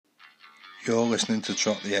You're listening to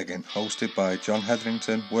Trot the Eggin, hosted by John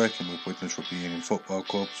Hetherington, working with Widnes Rugby Union Football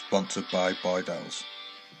Club, sponsored by Boydell's.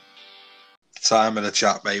 Time in the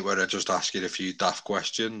chat, mate, where I just ask you a few daft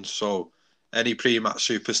questions. So, any pre-match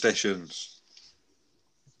superstitions?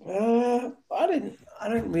 I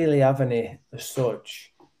didn't really have any as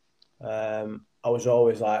such. I was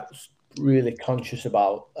always like really conscious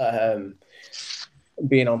about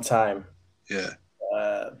being on time. Yeah.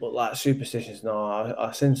 But like superstitions, no,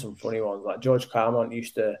 I seen some funny ones. Like George Carmont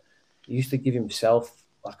used to give himself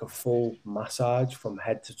like a full massage from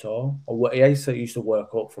head to toe. Or he used to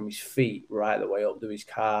work up from his feet right the way up, do his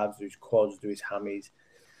calves, do his quads, do his hammies,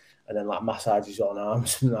 and then like massage his own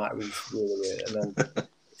arms and that was really weird. And then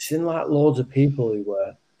seen like loads of people who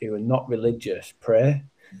were not religious pray,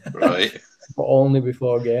 Right. but only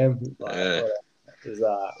before a game. Like, Yeah. there's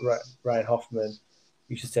that Ryan Hoffman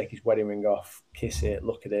used to take his wedding ring off, kiss it,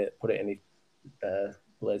 look at it, put it in his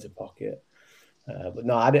blazer pocket. But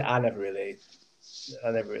no, I never really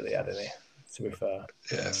had any. To be fair.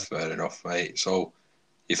 Yeah, fair enough, mate. So,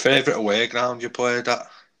 your favourite away ground you played at?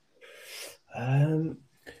 Do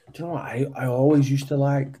you know what? I always used to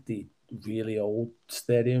like the really old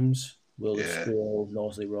stadiums, Wilderspool,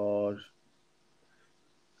 Knowsley Road.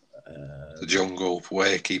 The jungle,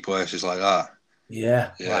 wakey places like that.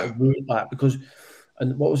 Yeah. Like because,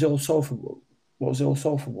 and what was the old Salford? What was the old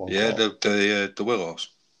Salford one Yeah, called? the Willows.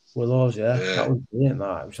 Willows, yeah. Yeah. That was brilliant.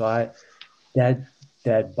 That it was like dead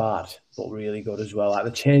bad, but really good as well. Like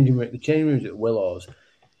the changing rooms at Willows,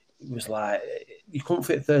 it was like you couldn't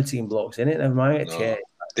fit 13 blocks in it. Never mind it changed.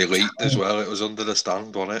 They leaked as well. It was under the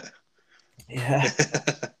stand, wasn't it? Yeah,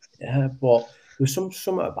 yeah. But there was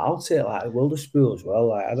something about it, like Wilderspool as well.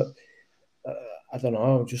 Like I don't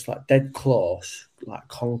know, just like dead close, like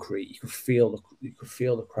concrete. You could feel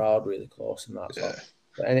the crowd really close and that. Yeah.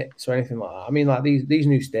 So anything like that. I mean, like these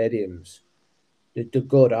new stadiums, they're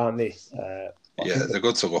good, aren't they? Yeah, they're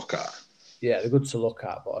good to look at. Yeah, they're good to look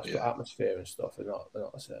at, but atmosphere and stuff, they're not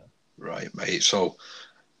the same. Right, mate. So,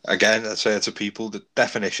 again, I say to people, the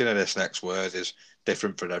definition of this next word is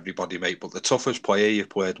different for everybody, mate. But the toughest player you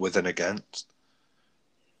played with and against?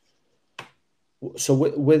 So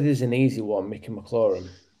with is an easy one, Mickey McLaurin.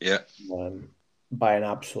 Yeah. By an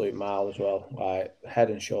absolute mile as well, like head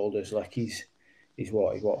and shoulders. Like he's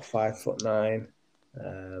what 5'9",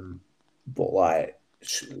 but like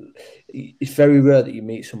it's very rare that you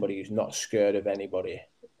meet somebody who's not scared of anybody.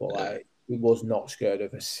 But like he was not scared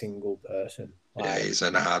of a single person. Like, yeah, he's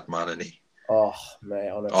a hard man, isn't he? Oh mate,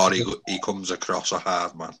 honestly. Or he comes across a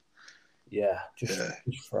hard man. Yeah, just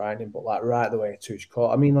frightening. But like right the way to his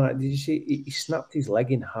court. I mean, like, did you see? He snapped his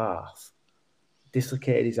leg in half,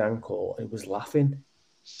 dislocated his ankle, and was laughing.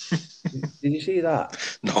 Did you see that?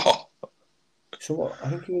 No. I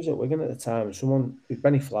think he was at Wigan at the time.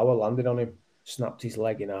 Benny Flower landed on him, snapped his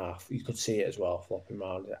leg in half. You could see it as well, flopping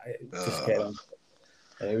around.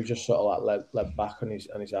 And he was just sort of like led back on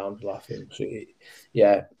his arms, laughing. So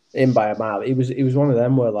in by a mile. He was one of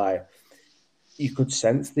them where like you could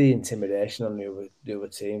sense the intimidation on the other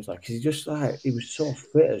teams. Like he was so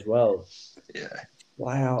fit as well. Yeah,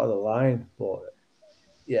 fly out of the line, but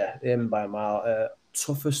yeah, in by a mile.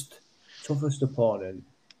 Toughest opponent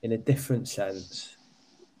in a different sense.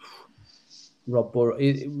 Rob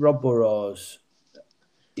Burrows,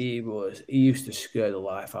 he used to scare the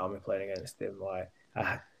life out of me playing against him. Like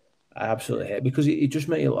I absolutely hate it because he just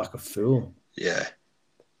made you look like a fool. Yeah.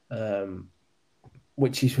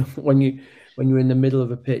 Which is when you're in the middle of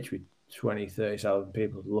a pitch with 20, 30,000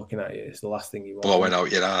 people looking at you, it's the last thing you want. Blowing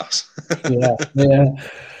out your ass. yeah.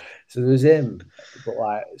 So there's him, but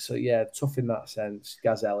tough in that sense.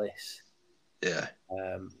 Gaz Ellis. Yeah.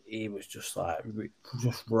 He was just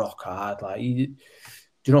rock hard. Like, do you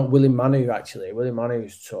know what Willie Manu actually? Willie Manu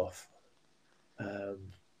was tough.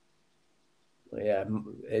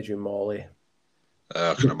 Adrian Morley.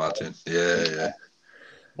 I can imagine. Yeah.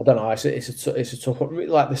 I don't know. It's a tough one.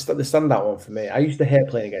 Like the standout one for me. I used to hate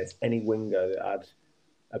playing against any winger that had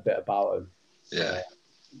a bit about him. Yeah.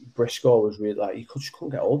 Briscoe was really like you just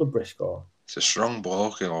couldn't get hold of Briscoe. It's a strong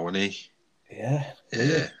bloke, isn't he? Yeah.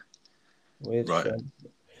 Weird. Right.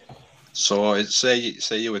 So say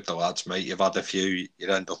you're with the lads, mate. You've had a few. You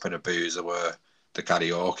end up in a boozer where the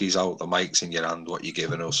karaoke's out, the mic's in your hand. What you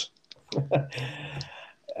giving us?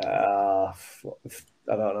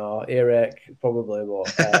 I don't know. Earache, probably,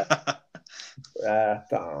 but I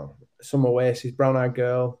don't know. Some Oasis, Brown Eyed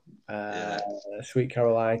Girl, Sweet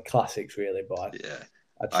Caroline, classics really. But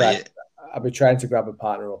I'd be trying to grab a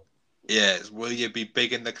partner up. Yeah, will you be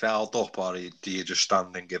bigging the crowd up, or do you just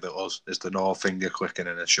stand and give it us? Is the no finger clicking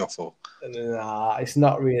in a shuffle? Nah, it's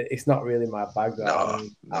not really. It's not really my bag. That I No,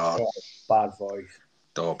 mean, I've no, got a bad voice.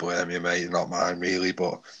 don't blame you, mate. Not mine, really.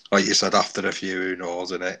 But like you said, after a few, who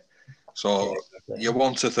knows, innit? So Yeah, exactly. you're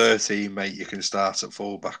 1 to 13, mate. You can start at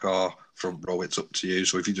fullback or front row. It's up to you.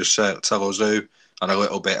 So if you just tell us who and a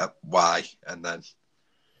little bit of why, and then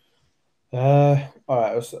All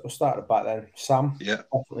right, we'll start at the back then. Sam, yeah,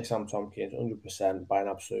 definitely Sam Tompkins, 100% by an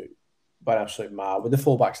absolute mile. With the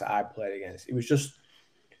fullbacks that I played against, it was just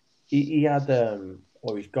he had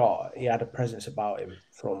or he had a presence about him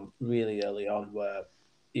from really early on where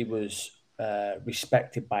he was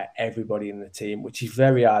respected by everybody in the team, which is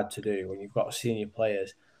very hard to do when you've got senior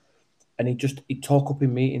players. And he'd talk up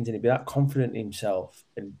in meetings and he'd be that confident in himself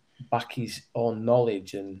and back his own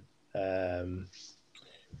knowledge and an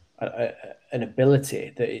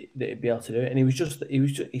ability that he'd be able to do it. And he was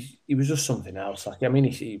just something else. Like I mean,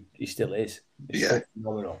 he still is. He's yeah, still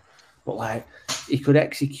phenomenal. But like he could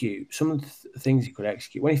execute some of the things he could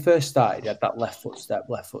execute. When he first started, he had that left foot step.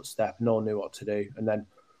 No one knew what to do, and then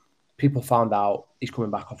people found out he's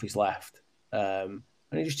coming back off his left, and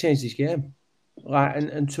he just changed his game. Like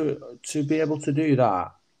and to be able to do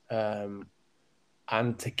that, and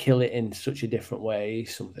to kill it in such a different way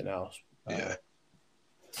is something else. yeah,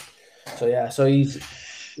 So he's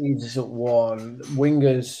at one.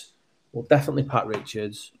 Wingers, well, definitely Pat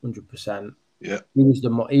Richards, 100%. yeah. He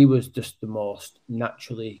was just the most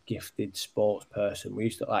naturally gifted sports person. We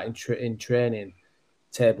used to like in training,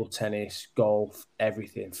 table tennis, golf,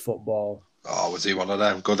 everything, football. Oh, was he one of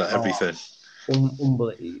them? Good at Oh, everything.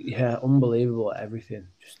 unbelievable at everything.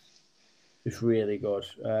 Just really good.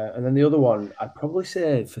 And then the other one, I'd probably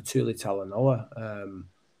say for Tuli Talanoa,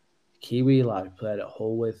 Kiwi lad who played at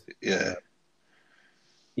Hull with. Yeah,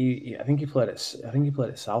 I think he played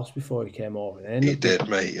at South before he came over. And he did,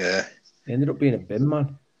 mate. Yeah, he ended up being a bin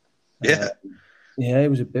man. yeah, Yeah, he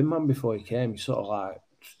was a bin man before he came. He sort of like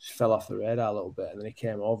just fell off the radar a little bit, and then he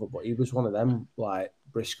came over. But he was one of them like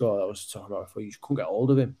Briscoe that I was talking about before. You just couldn't get hold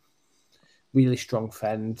of him. Really strong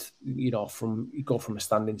fend. You know, you go from a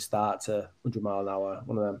standing start to 100 mile an hour.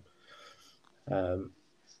 One of them.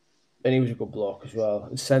 And he was a good bloke as well.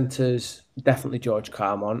 And centres, definitely George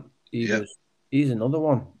Carmont. yeah. He's another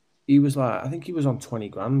one. He was like, I think he was on 20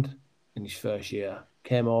 grand in his first year.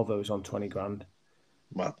 Came over, was on 20 grand.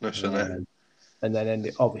 Madness, isn't it? And then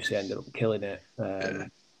obviously ended up killing it. Yeah,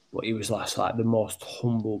 But he was like the most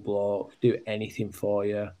humble bloke, do anything for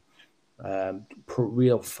you.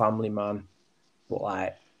 Real family man, but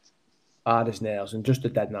like hard as nails and just a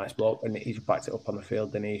dead nice bloke. And he's backed it up on the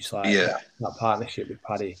field. And he's like yeah, that partnership with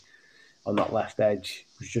Paddy on that left edge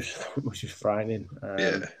was just frightening.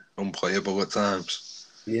 yeah. Unplayable at times.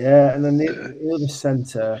 Yeah, and then the other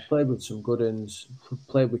centre played with some good uns.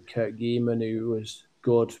 Played with Kurt Giemann, who was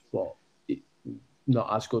good, but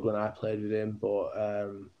not as good when I played with him. But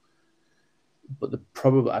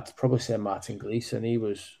I'd probably say Martin Gleeson. He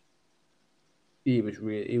was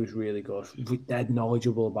really good. Dead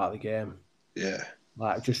knowledgeable about the game. Yeah.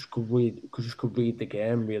 Like just could read the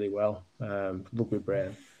game really well. Rugby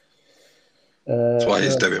brain. That's why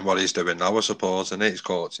he's doing what he's doing now, I suppose, and he's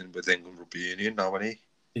coaching with England Rugby Union now, isn't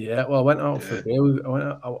he? Yeah, well, I went out for a beer.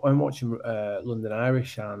 I went watching London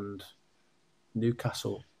Irish and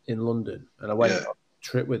Newcastle in London, and I went on a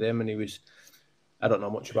trip with him, and I don't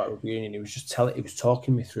know much about rugby union. He was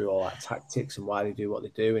talking me through all that tactics and why they do what they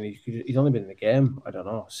do, and he's only been in the game, I don't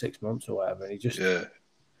know, 6 months or whatever, and he just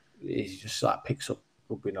like picks up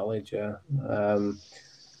rugby knowledge. Yeah.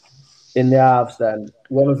 In the halves, then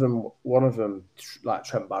one of them, like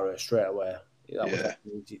Trent Barrett straight away. That was an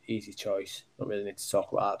easy choice. Don't really need to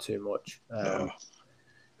talk about that too much.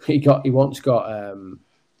 He once got. I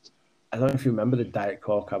don't know if you remember the Diet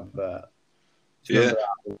Coke advert.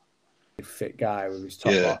 Fit guy with his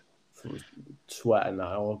top off, sweat and that,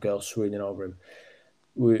 all girls swooning over him.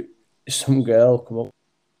 Some girl come up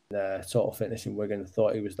in Total Fitness in Wigan and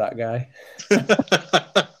thought he was that guy.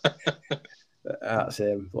 That's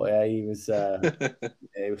him, but yeah, he was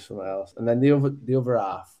someone else. And then the other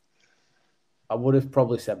half, I would have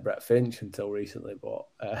probably said Brett Finch until recently, but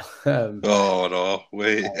oh no,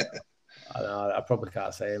 wait. I know, I probably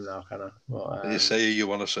can't say him now, can I? But, you say who you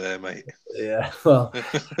want to say, mate. Yeah, well,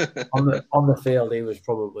 on the field, he was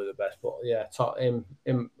probably the best. But yeah, him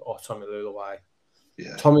or Tommy Lulawai.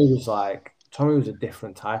 Yeah. Tommy was a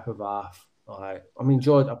different type of half. Like, I mean,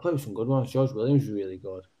 I played with some good ones. George Williams was really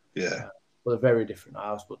good. Yeah. But a very different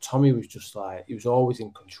halves. But Tommy was just like, he was always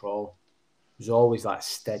in control. He was always like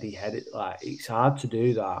steady headed. Like, it's hard to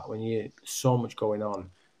do that when you so much going on.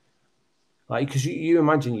 Like, because you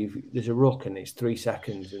imagine there's a ruck and it's 3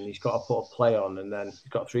 seconds and he's got to put a play on, and then he's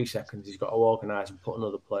got 3 seconds, he's got to organise and put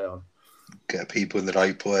another play on. Get people in the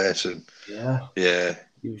right place. And yeah.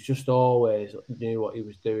 He was just always knew what he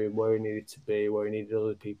was doing, where he needed to be, where he needed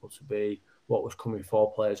other people to be, what was coming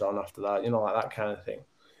 4 players on after that, like that kind of thing.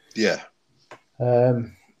 Yeah.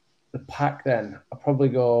 The pack then, I'd probably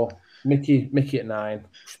go Mickey at 9.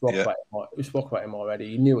 We spoke about him already.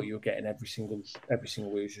 You knew what you were getting every single week.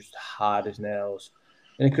 He was just hard as nails,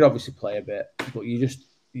 and he could obviously play a bit, but you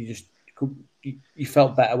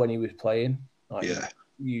felt better when he was playing. Like,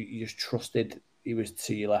 you just trusted he was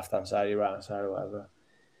to your left hand side, your right hand side, or whatever.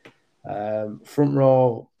 Front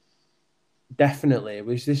row, definitely.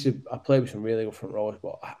 I played with some really good front rows,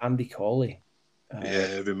 but Andy Cawley.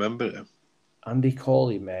 I remember him. Andy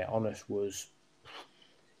Cawley, mate, honest,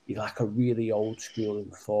 he's like a really old school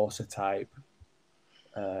enforcer type.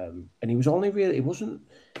 And he was only really, he wasn't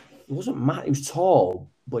mad. He was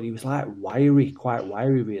tall, but he was like quite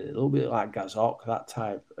wiry, really. A little bit like Gazok, that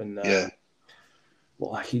type. And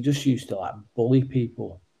but like he just used to like bully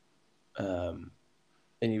people. And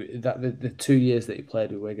the 2 years that he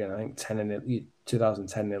played with Wigan, I think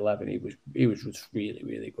 2010 and 11, he was just really,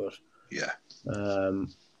 really good. Yeah.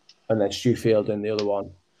 And then Stu Fielding, the other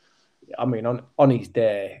one. I mean, on his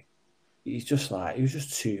day, he was just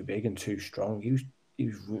too big and too strong. He was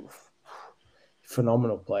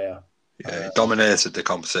phenomenal player. Yeah, he dominated the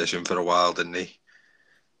competition for a while, didn't he?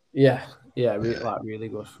 Yeah, really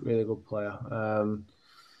good player.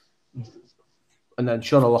 And then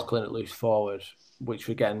Sean O'Loughlin at loose forward, which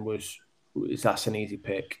again that's an easy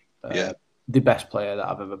pick. The best player that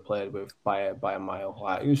I've ever played with by a mile.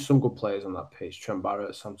 Like, there was some good players on that pitch, Trent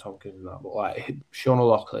Barrett, Sam Tompkins, and that. But like Sean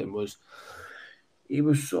O'Loughlin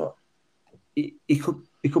he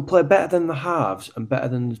could play better than the halves and better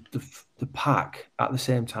than the pack at the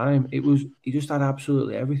same time. He just had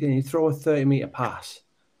absolutely everything. He'd throw a 30-meter pass,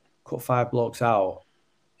 cut 5 blocks out,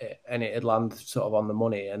 and it'd land sort of on the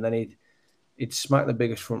money, and then he'd smack the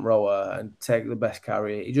biggest front rower and take the best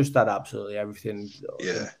carry. He just had absolutely everything.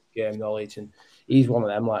 Game knowledge, and he's one of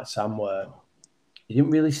them like Sam, where he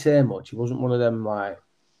didn't really say much. He wasn't one of them like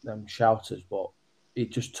them shouters, but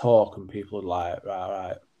he'd just talk and people would like,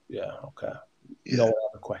 right, yeah, okay. Yeah. No one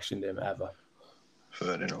ever questioned him ever.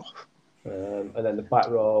 Fair enough. And then the back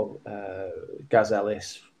row, Gaz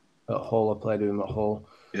Ellis at Hull. I played with him at Hull.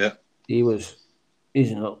 Yeah, he's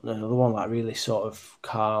another one, like really sort of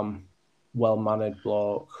calm, well-mannered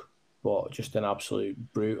bloke, but just an absolute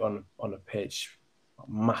brute on a pitch.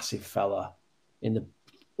 Massive fella in the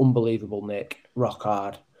unbelievable nick, rock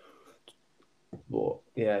hard. But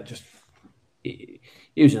yeah, just he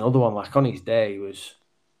was another one. Like on his day, he was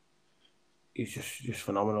just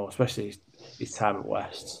phenomenal, especially his time at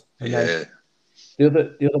West. And then the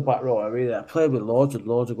other back row, I played with loads of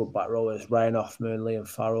good back rowers. Ryan Hoffman, Liam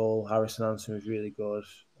Farrell, Harrison Hansen was really good.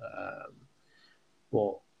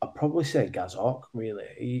 But I'd probably say Gazok,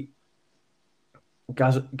 really.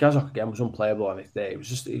 Gazok again was unplayable on his day. It was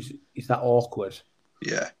just he's that awkward.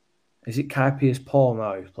 Yeah. Is it Kai Pearce-Paul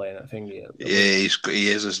now who's playing that thing? Yeah, he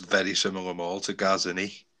is a very similar mold to Gaz, isn't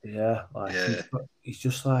he? Yeah, he's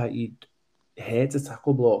just like, you'd hate to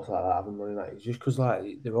tackle blokes like that, having running that. It's just because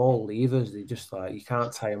like they're all levers. They just like, you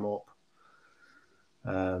can't tie them up.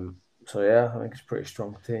 So yeah, I think it's a pretty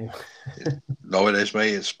strong team. No, it is,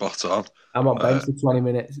 mate. It's spot on. I'm on bench for 20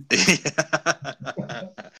 minutes.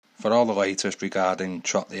 For all the latest regarding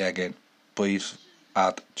Trot the Egging, please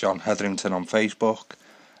add John Hetherington on Facebook,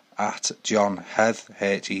 at John Heth,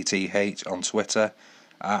 Heth on Twitter,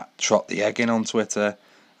 at Trot the Egging on Twitter,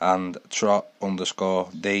 and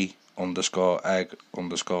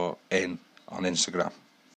Trot_the_egg_in on Instagram.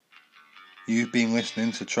 You've been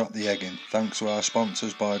listening to Trot the Egging. Thanks to our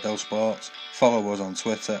sponsors, Bardell Sports. Follow us on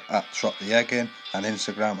Twitter at Trot the Egging and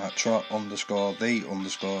Instagram at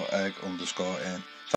Trot_the_egg_in.